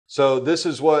So this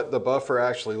is what the buffer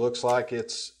actually looks like.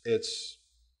 It's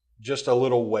just a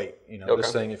little weight. You know,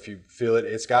 this thing, if you feel it,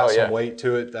 it's got some weight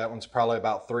to it. That one's probably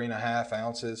about 3.5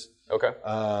 ounces. Okay.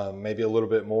 Maybe a little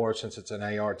bit more since it's an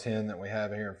AR-10 that we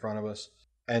have here in front of us.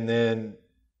 And then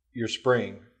your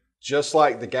spring. Just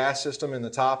like the gas system in the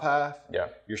top half,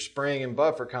 your spring and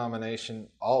buffer combination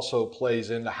also plays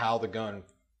into how the gun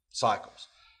cycles.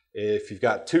 If you've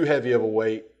got too heavy of a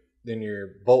weight, then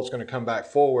your bolt's going to come back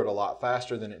forward a lot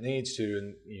faster than it needs to,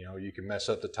 and you can mess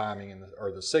up the timing and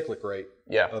or the cyclic rate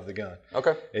of the gun.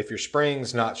 Okay. If your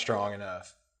spring's not strong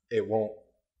enough, it won't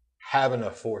have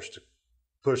enough force to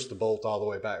push the bolt all the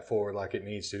way back forward like it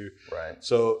needs to. Right.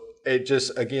 So it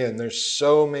just, again, there's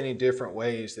so many different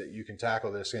ways that you can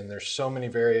tackle this, and there's so many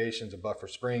variations of buffer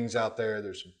springs out there.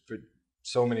 There's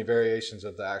so many variations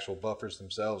of the actual buffers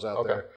themselves out there.